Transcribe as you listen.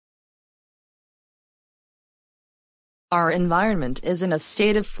Our environment is in a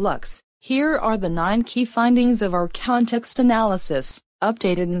state of flux. Here are the 9 key findings of our context analysis,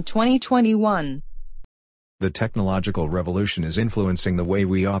 updated in 2021. The technological revolution is influencing the way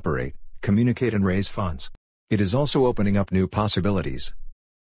we operate, communicate and raise funds. It is also opening up new possibilities.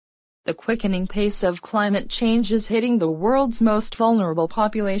 The quickening pace of climate change is hitting the world's most vulnerable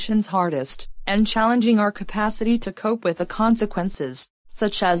populations hardest, and challenging our capacity to cope with the consequences,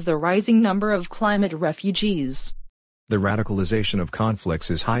 such as the rising number of climate refugees. The radicalization of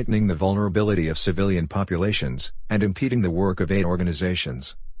conflicts is heightening the vulnerability of civilian populations, and impeding the work of aid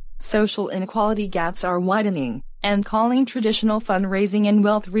organizations. Social inequality gaps are widening, and calling traditional fundraising and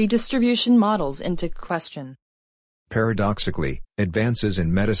wealth redistribution models into question. Paradoxically, advances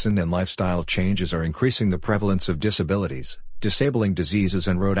in medicine and lifestyle changes are increasing the prevalence of disabilities, disabling diseases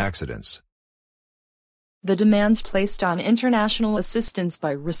and road accidents. The demands placed on international assistance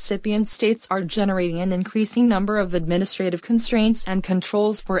by recipient states are generating an increasing number of administrative constraints and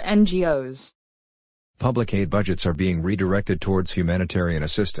controls for NGOs. Public aid budgets are being redirected towards humanitarian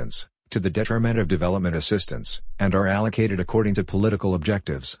assistance, to the detriment of development assistance, and are allocated according to political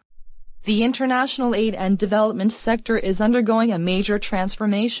objectives. The international aid and development sector is undergoing a major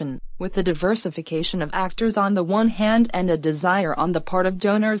transformation, with the diversification of actors on the one hand and a desire on the part of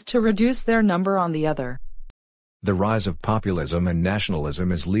donors to reduce their number on the other. The rise of populism and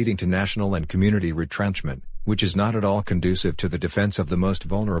nationalism is leading to national and community retrenchment, which is not at all conducive to the defense of the most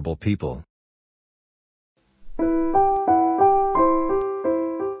vulnerable people.